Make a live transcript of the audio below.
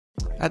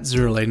At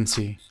Zero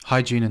Latency,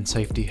 hygiene and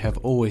safety have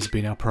always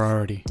been our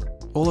priority.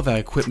 All of our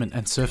equipment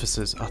and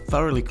surfaces are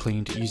thoroughly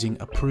cleaned using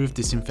approved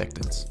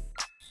disinfectants.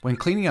 When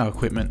cleaning our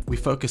equipment, we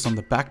focus on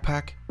the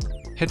backpack,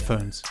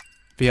 headphones,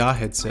 VR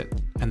headset,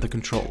 and the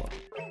controller.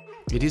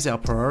 It is our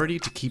priority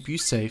to keep you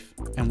safe,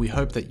 and we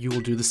hope that you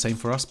will do the same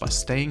for us by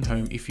staying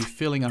home if you're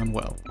feeling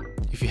unwell.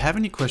 If you have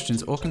any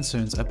questions or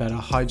concerns about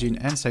our hygiene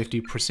and safety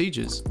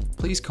procedures,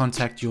 please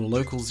contact your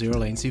local Zero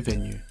Latency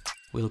venue.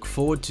 We look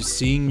forward to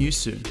seeing you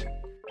soon.